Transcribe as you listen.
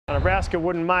Nebraska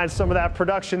wouldn't mind some of that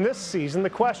production this season. The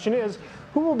question is,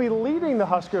 who will be leading the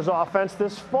Huskers offense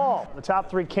this fall? The top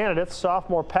three candidates,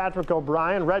 sophomore Patrick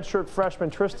O'Brien, redshirt freshman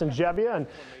Tristan Gebbia, and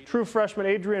true freshman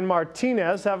Adrian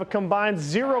Martinez, have a combined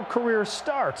 0 career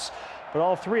starts. But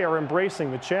all three are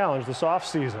embracing the challenge this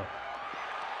offseason.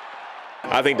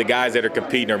 I think the guys that are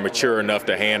competing are mature enough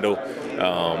to handle.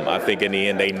 I think in the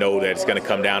end they know that it's going to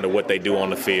come down to what they do on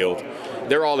the field.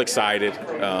 They're all excited.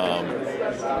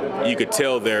 You could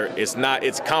tell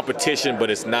it's competition, but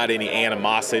it's not any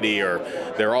animosity, or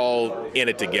they're all in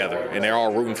it together and they're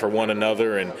all rooting for one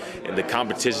another, and the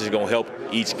competition is going to help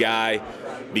each guy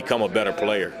become a better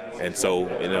player. And so,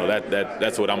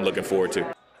 that's what I'm looking forward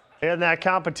to. And that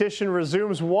competition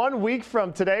resumes 1 week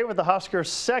from today with the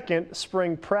Huskers' second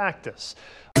spring practice.